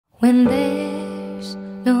When there's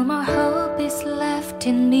no more hope is left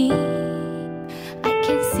in me, I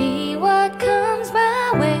can see what comes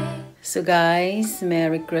my way. So guys,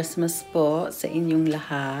 Merry Christmas po sa inyong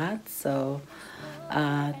lahat. So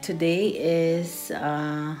today is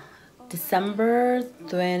December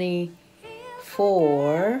 24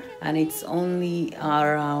 and it's only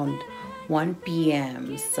around 1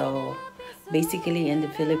 p.m. So basically in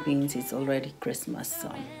the Philippines it's already Christmas.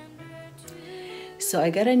 So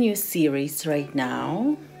I got a new series right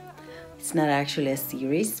now. It's not actually a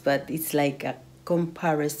series, but it's like a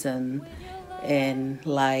comparison in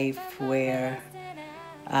life where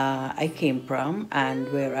I came from and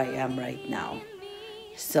where I am right now.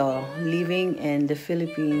 So living in the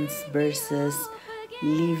Philippines versus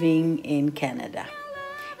living in Canada.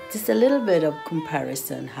 Just a little bit of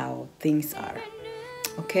comparison how things are.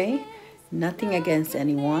 Okay? Nothing against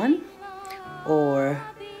anyone, or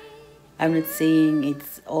I'm not saying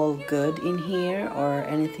it's all good in here or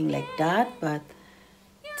anything like that, but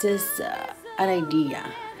just an idea.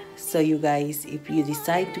 So you guys, if you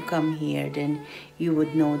decide to come here, then you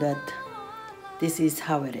would know that this is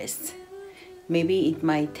how it is. Maybe it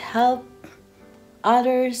might help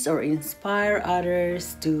others or inspire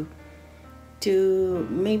others to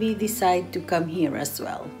maybe decide to come here as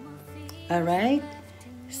well. All right?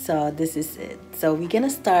 So this is it. So we're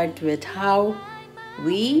gonna start with how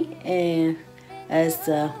we as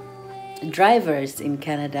drivers in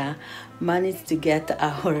Canada managed to get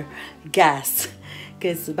our gas,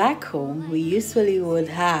 because back home we usually would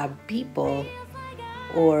have people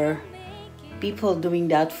doing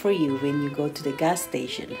that for you when you go to the gas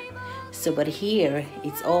station. So but here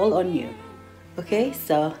it's all on you. Okay,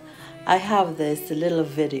 so I have this little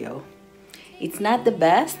video. It's not the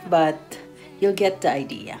best, but you'll get the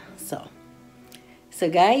idea. So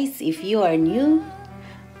guys, if you are new,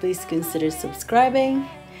 please consider subscribing.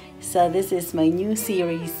 So this is my new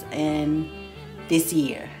series in this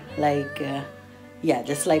year, like yeah,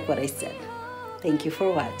 just like what I said. Thank you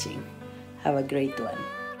for watching. Have a great one.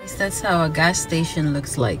 That's how a gas station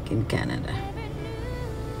looks like in Canada,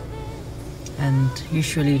 and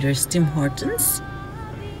usually there's Tim Hortons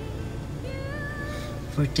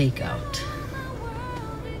for takeout.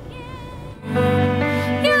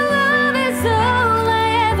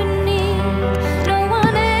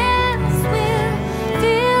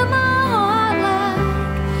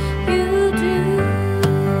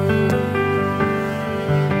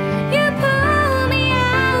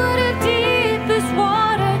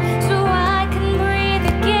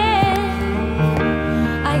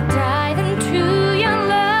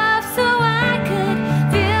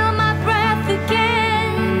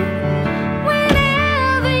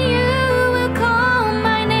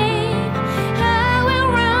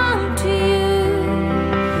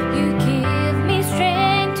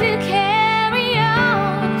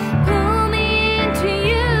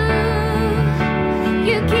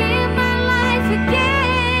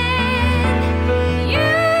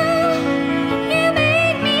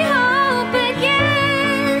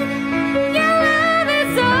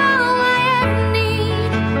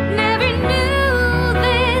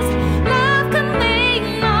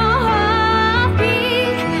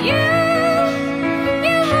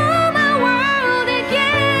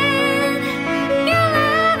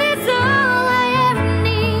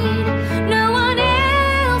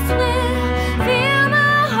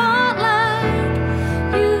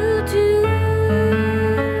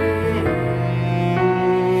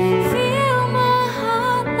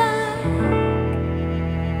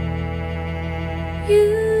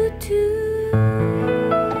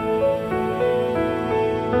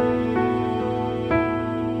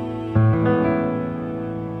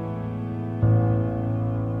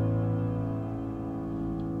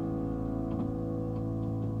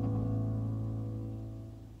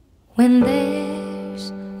 When there's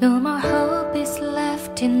no more hope is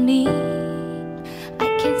left in me, I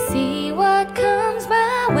can see what comes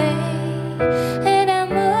my way, and I'm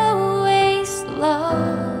always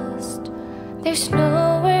lost. There's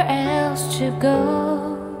nowhere else to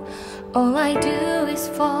go. All I do is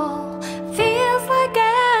fall. Feels like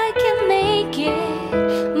I can make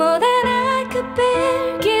it more than I could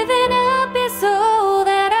bear. Giving up is all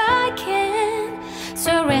that I can.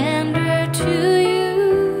 Surrender to you.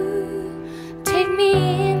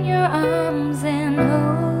 Arms and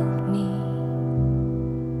hold me.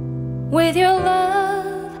 With your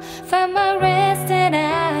love, find my rest, and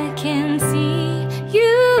I can see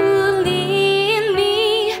you lead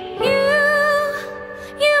me.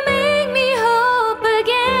 You make me hope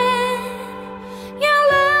again.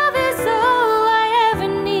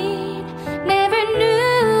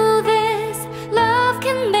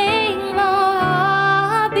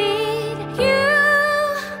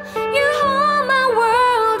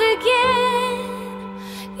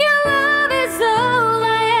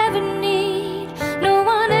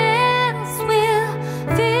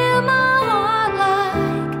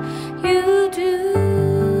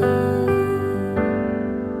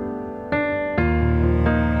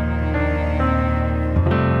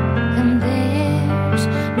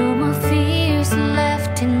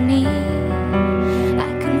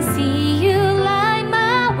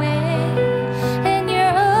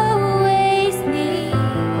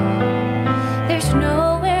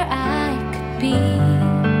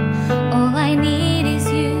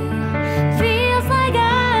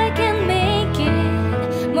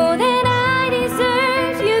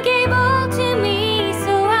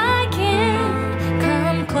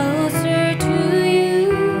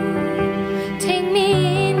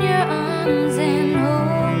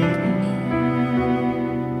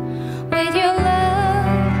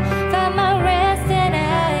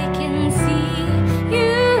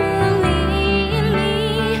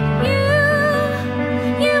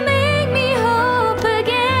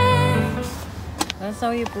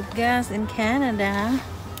 put gas in Canada.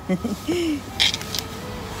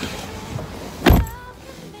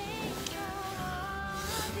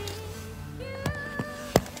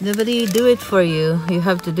 Nobody do it for you. You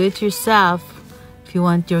have to do it yourself if you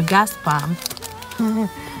want your gas pump.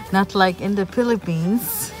 Not like in the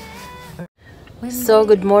Philippines. So,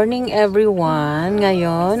 good morning everyone.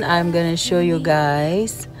 Ngayon, I'm gonna show you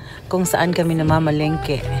guys kung saan kami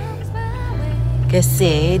namamalengke.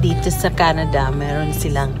 Kasi dito sa Canada, meron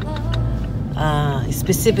silang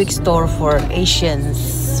specific store for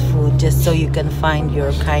Asians food, just so you can find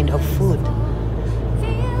your kind of food.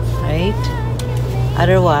 Right?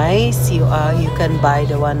 Otherwise, you can buy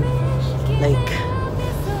the one like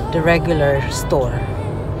the regular store.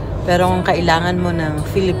 Pero kung kailangan mo ng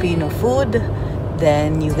Filipino food,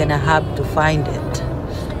 then you're gonna have to find it.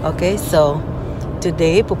 Okay, so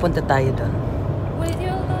today pupunta tayo doon.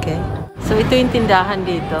 Okay, so ito yung tindahan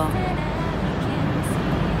dito.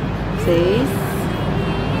 Says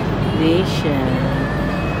Nation.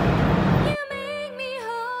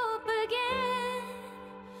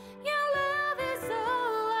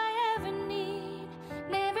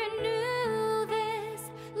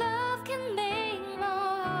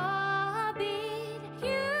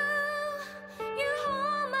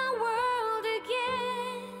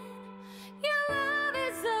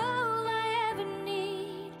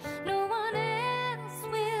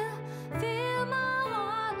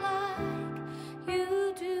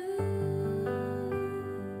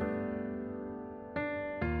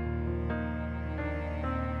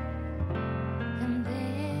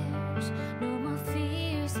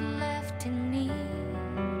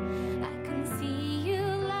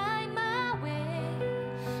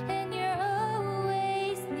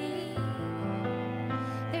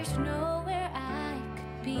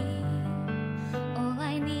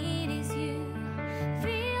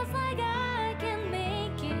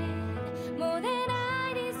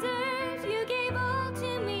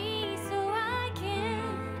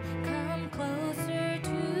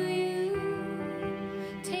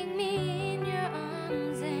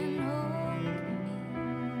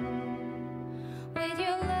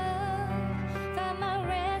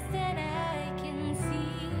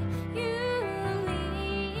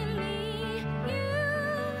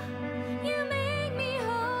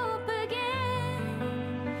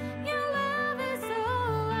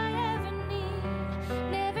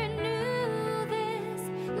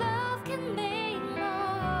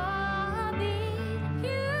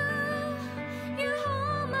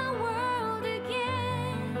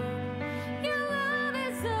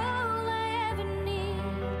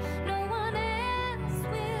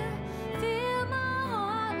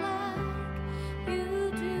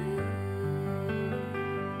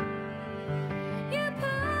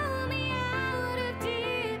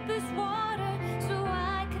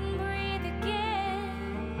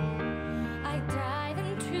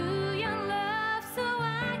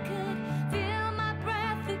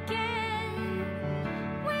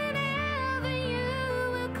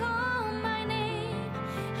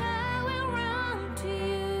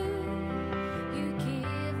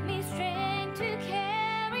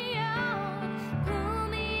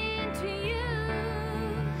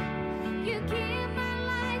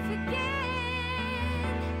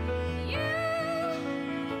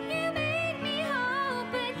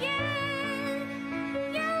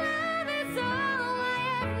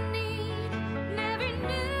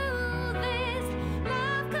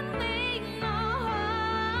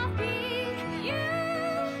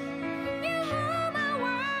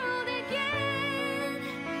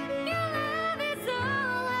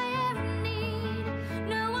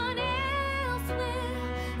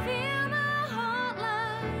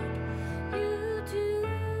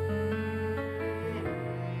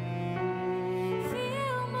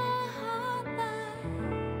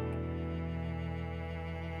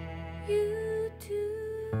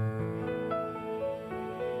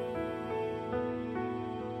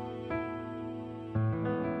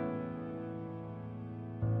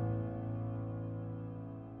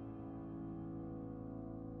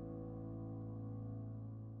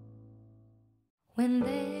 When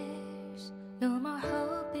there's no more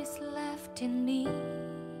hope is left in me,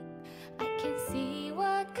 I can see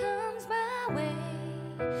what comes my way,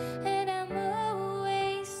 and I'm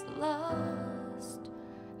always lost.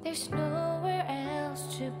 There's nowhere else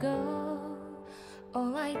to go.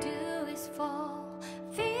 All I do is fall.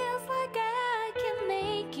 Feels like I can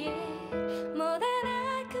make it more than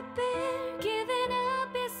I could bear. Giving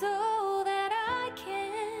up is all that I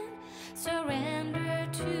can. Surrender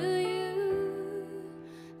to you.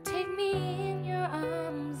 Take me in your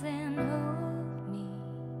arms and hold me.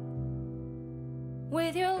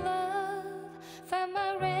 With your Find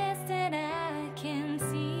my rest